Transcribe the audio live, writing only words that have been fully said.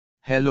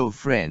Hello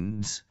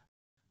friends.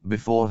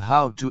 Before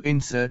how to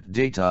insert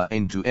data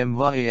into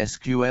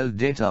MySQL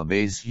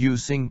database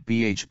using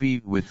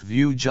PHP with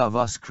Vue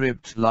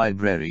JavaScript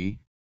library,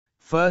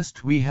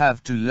 first we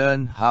have to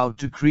learn how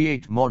to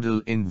create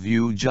model in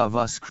Vue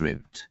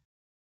JavaScript.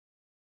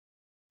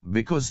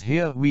 Because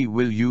here we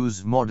will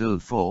use model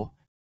for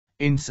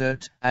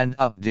insert and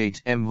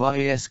update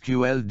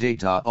MySQL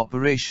data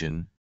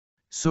operation,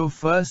 so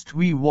first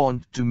we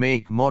want to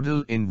make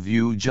model in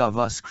Vue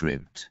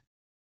JavaScript.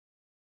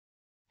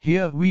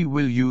 Here we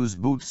will use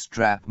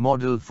Bootstrap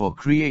model for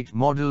create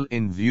model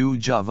in Vue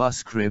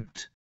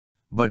JavaScript,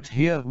 but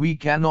here we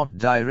cannot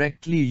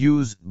directly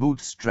use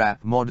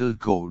Bootstrap model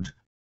code,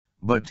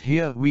 but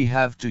here we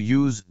have to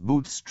use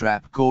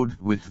Bootstrap code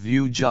with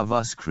Vue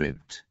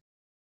JavaScript.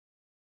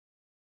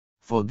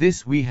 For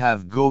this we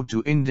have go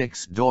to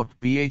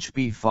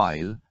index.php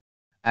file,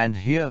 and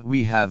here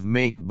we have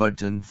make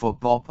button for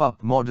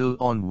pop-up model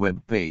on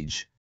web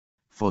page.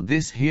 For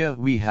this here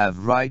we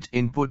have write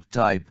input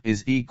type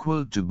is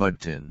equal to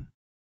button.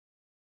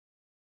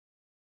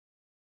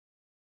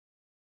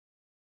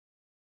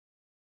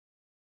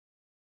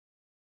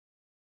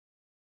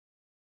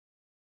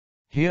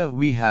 Here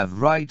we have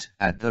write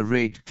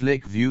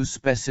 @click view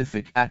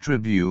specific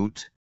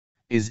attribute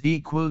is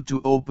equal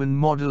to open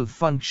model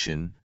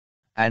function,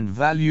 and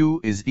value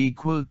is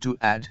equal to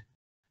add.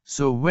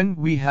 So when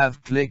we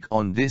have click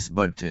on this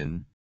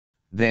button,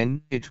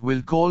 then it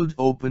will called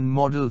open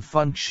model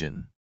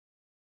function.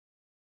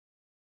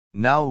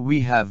 Now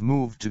we have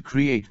moved to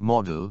create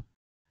model,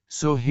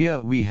 so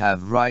here we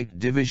have write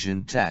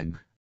division tag,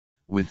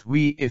 with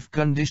we if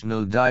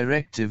conditional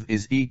directive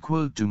is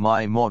equal to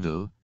my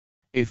model.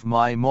 If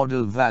my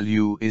model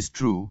value is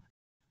true,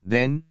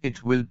 then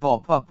it will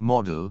pop up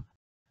model,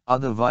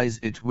 otherwise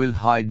it will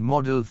hide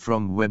model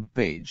from web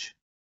page.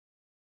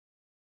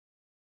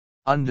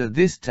 Under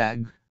this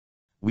tag,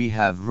 we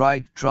have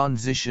write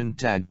transition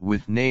tag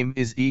with name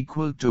is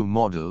equal to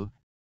model.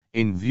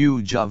 In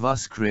Vue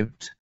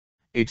JavaScript,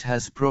 it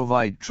has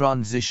provide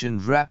transition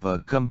wrapper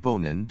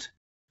component,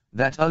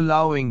 that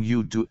allowing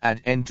you to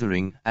add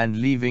entering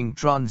and leaving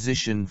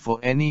transition for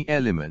any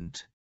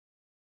element.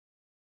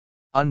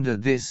 Under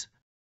this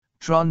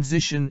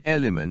transition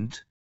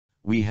element,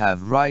 we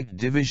have write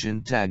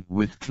division tag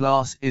with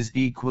class is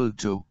equal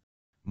to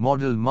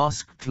model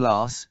mask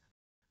class.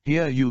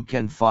 Here you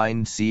can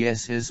find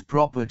CSS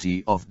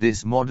property of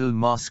this model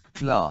mask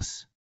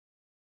class.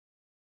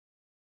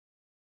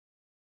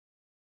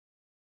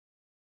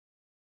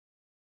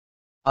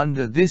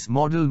 Under this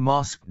model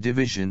mask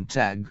division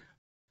tag,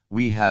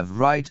 we have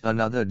write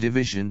another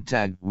division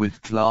tag with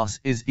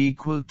class is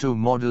equal to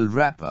model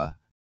wrapper.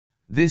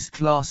 This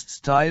class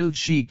style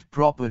sheet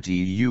property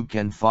you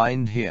can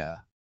find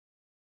here.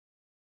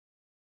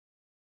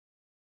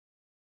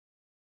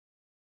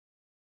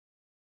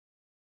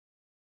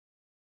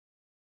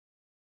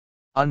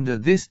 Under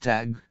this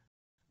tag,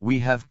 we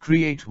have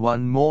create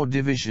one more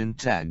division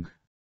tag,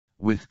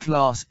 with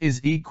class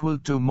is equal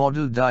to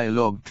model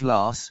dialog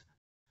class.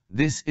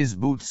 This is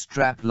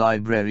Bootstrap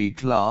library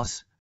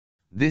class.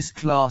 This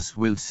class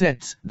will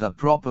set the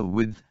proper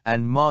width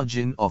and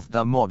margin of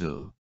the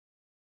model.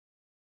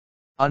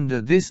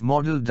 Under this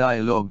model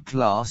dialog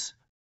class,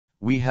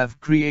 we have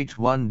create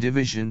one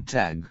division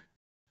tag,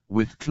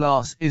 with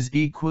class is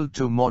equal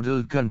to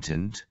model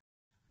content.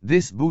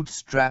 This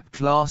Bootstrap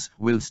class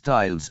will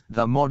styles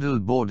the model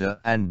border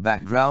and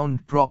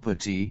background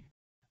property,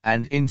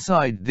 and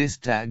inside this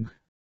tag,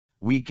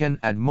 we can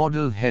add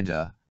model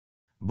header,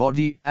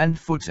 body and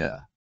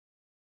footer.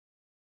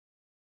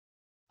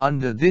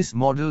 Under this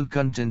model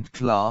content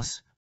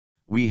class,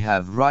 we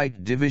have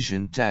write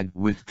division tag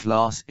with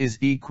class is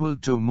equal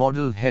to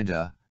model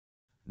header.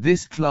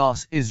 This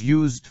class is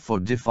used for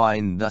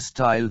define the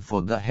style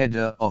for the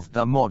header of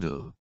the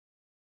model.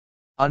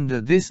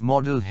 Under this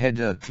model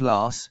header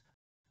class,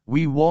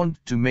 we want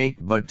to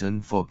make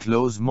button for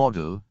close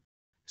model,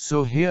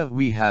 so here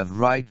we have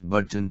write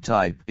button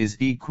type is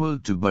equal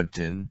to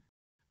button,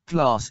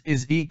 class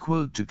is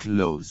equal to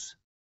close.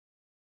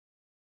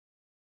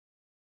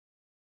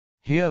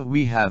 Here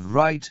we have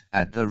write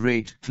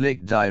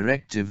 @click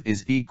directive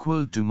is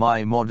equal to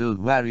my model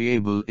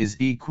variable is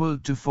equal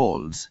to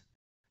false.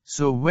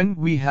 So when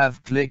we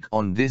have click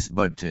on this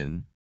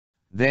button,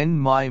 then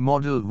my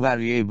model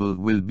variable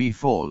will be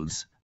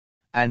false,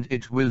 and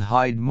it will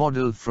hide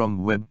model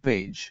from web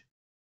page.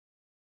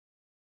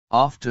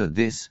 After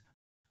this,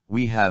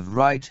 we have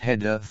write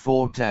header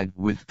for tag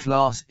with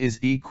class is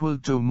equal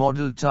to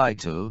model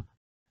title.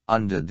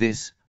 Under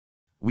this,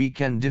 we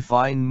can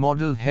define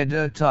model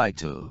header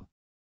title.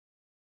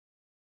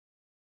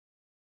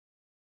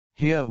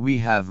 Here we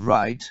have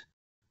write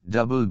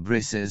double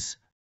braces,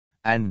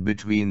 and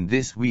between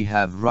this we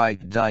have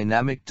write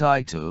dynamic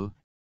title.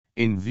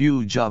 In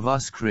Vue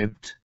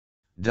JavaScript,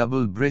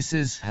 double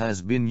braces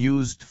has been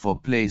used for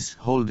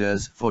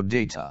placeholders for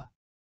data.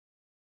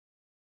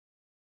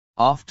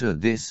 After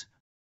this,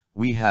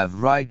 we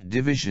have write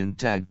division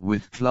tag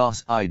with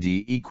class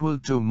ID equal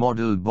to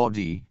model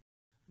body.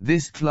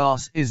 This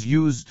class is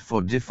used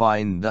for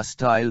define the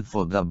style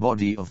for the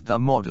body of the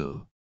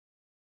model.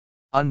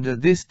 Under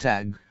this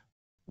tag,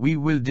 we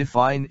will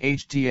define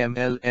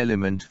HTML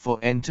element for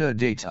enter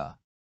data.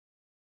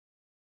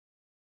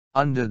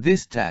 Under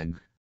this tag,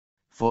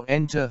 for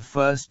enter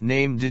first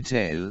name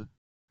detail,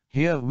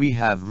 here we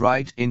have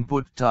write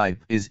input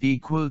type is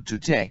equal to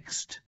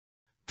text,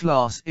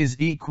 class is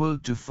equal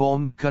to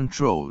form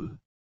control.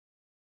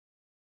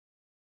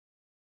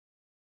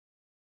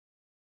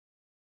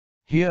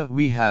 Here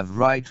we have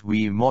write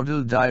Vue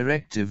model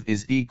directive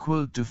is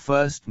equal to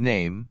first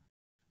name.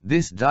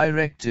 This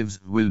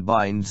directives will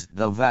bind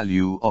the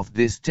value of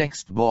this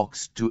text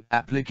box to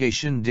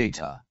application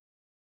data.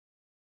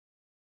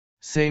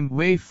 Same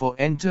way for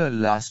enter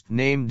last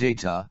name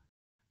data.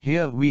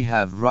 Here we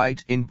have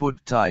write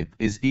input type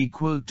is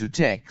equal to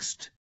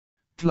text,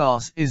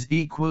 class is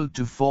equal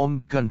to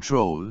form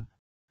control,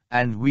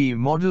 and Vue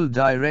model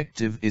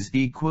directive is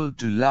equal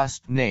to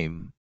last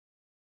name.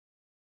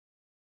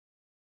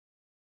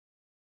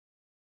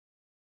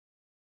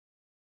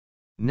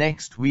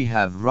 Next we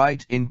have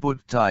write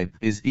input type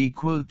is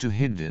equal to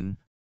hidden,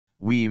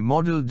 Vue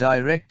model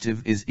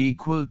directive is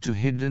equal to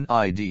hidden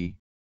ID.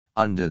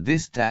 Under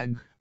this tag,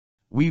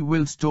 we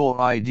will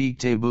store ID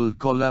table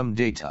column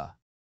data.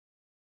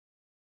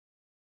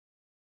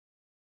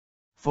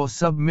 For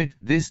submit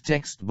this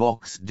text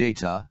box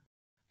data,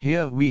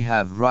 here we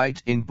have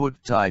write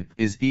input type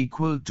is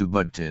equal to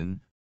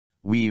button,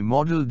 Vue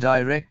model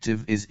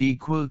directive is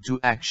equal to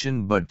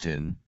action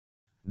button.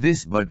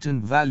 This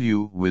button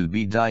value will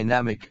be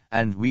dynamic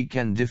and we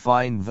can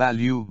define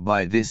value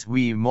by this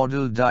Vue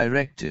model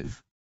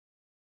directive.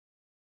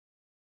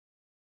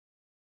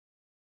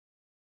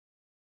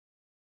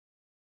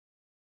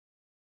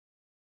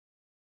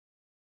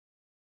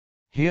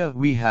 Here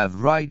we have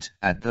write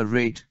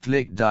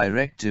 @click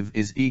directive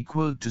is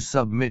equal to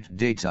submit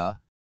data.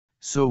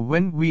 So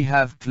when we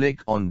have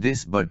click on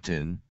this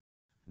button,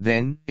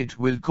 then it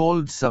will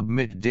call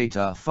submit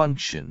data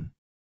function.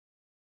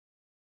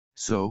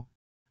 So,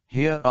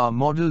 here our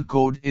model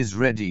code is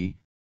ready.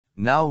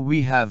 Now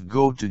we have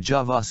go to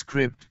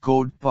JavaScript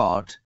code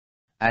part,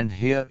 and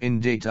here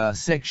in data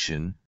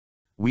section,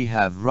 we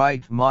have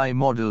write my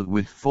model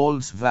with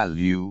false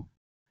value,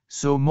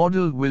 so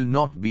model will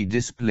not be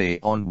display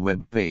on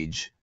web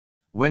page,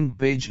 when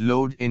page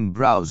load in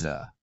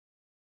browser.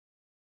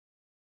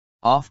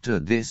 After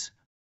this,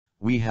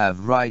 we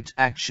have write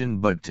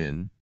action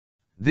button.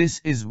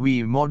 This is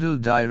Vue model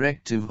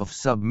directive of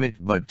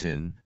submit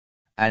button.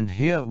 And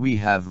here we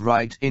have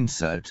write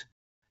insert,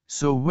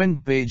 so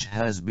when page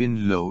has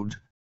been load,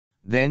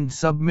 then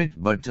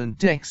submit button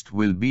text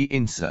will be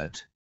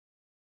insert.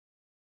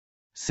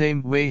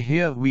 Same way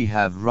here we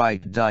have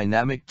write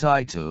dynamic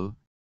title,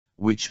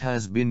 which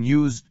has been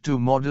used to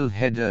model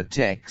header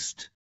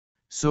text,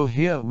 so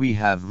here we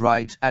have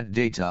write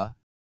 @data,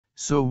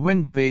 so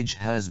when page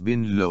has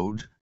been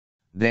load,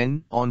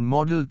 then on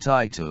model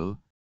title,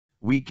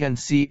 we can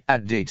see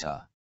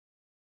 @data.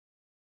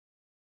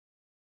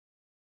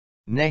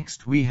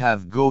 Next we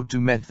have go to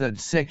method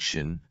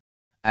section,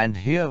 and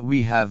here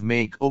we have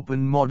make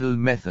open model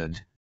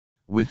method,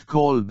 with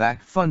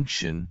callback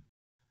function,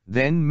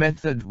 then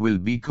method will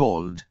be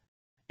called,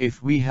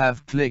 if we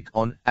have click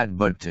on add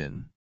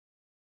button.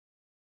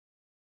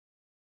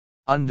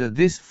 Under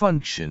this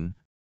function,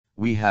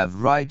 we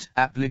have write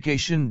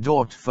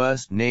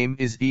application.firstName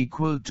is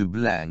equal to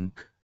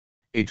blank,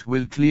 it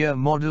will clear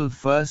model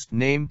first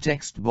name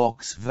text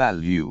box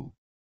value.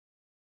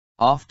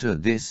 After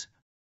this,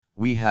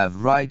 we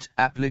have write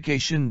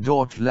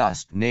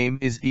application.lastName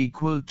is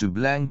equal to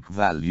blank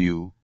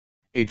value,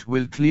 it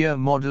will clear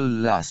model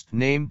last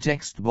name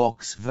text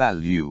box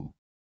value.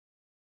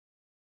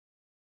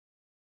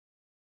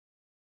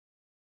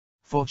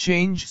 For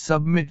change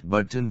submit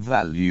button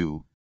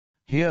value,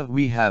 here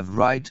we have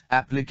write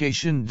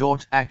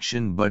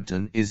application.action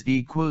button is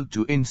equal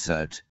to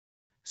insert,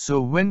 so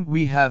when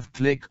we have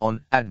click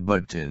on add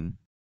button,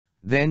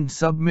 then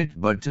submit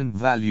button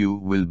value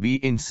will be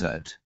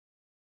insert.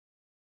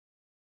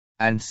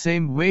 And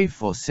same way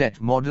for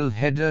set model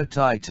header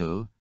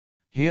title,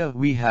 here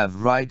we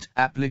have write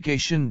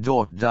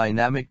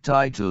application.dynamic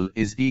title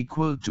is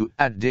equal to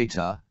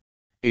 @data,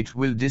 it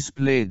will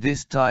display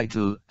this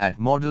title at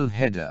model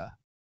header.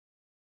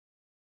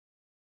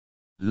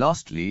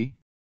 Lastly,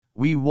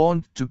 we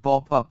want to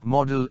pop up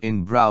model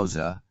in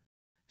browser,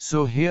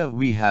 so here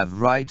we have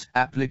write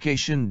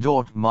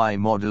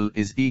application.myModel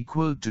is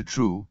equal to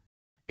true,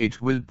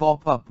 it will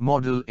pop up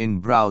model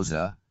in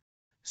browser.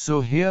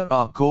 So here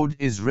our code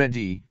is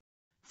ready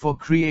for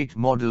create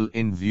model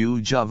in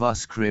Vue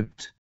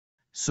JavaScript,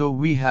 so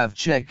we have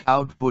check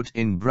output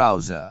in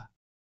browser.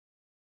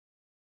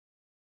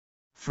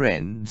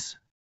 Friends,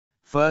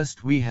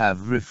 first we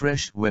have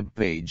refreshed web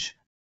page,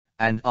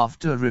 and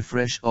after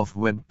refresh of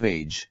web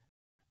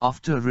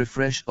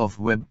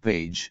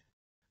page,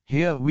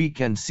 here we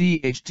can see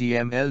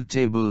HTML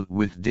table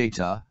with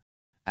data,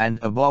 and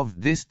above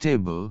this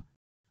table,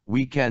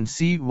 we can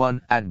see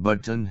one add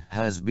button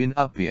has been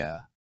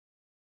appear.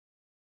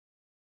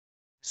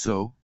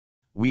 So,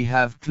 we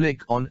have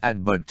click on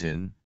Add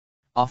button.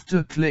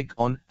 After click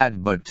on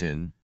Add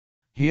button,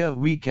 here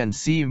we can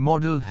see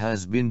modal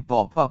has been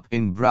pop up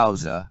in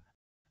browser,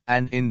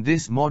 and in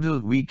this modal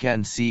we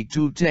can see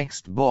 2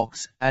 text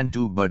box and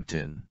 2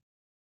 button.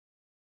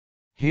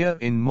 Here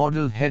in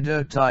modal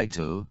header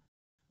title,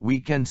 we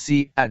can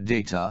see Add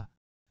data,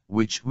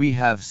 which we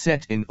have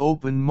set in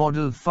open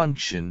modal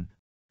function,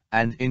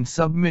 and in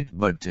submit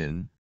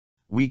button,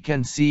 we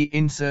can see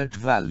insert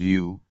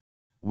value,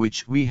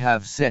 which we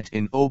have set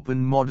in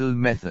open modal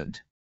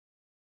method.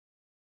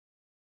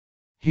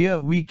 Here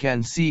we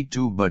can see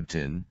 2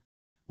 buttons.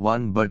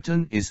 One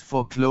button is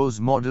for close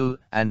modal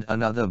and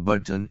another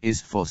button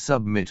is for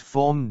submit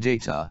form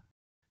data.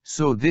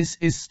 So this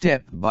is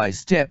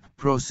step-by-step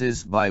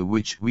process by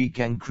which we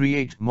can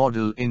create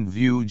modal in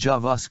Vue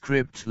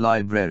JavaScript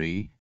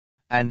library,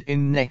 and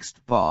in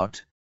next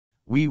part,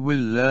 we will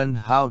learn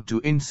how to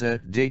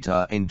insert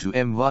data into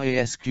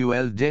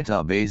mysql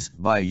database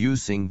by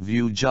using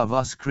Vue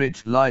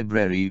JavaScript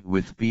library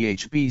with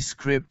PHP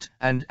script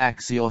and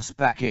Axios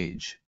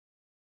package.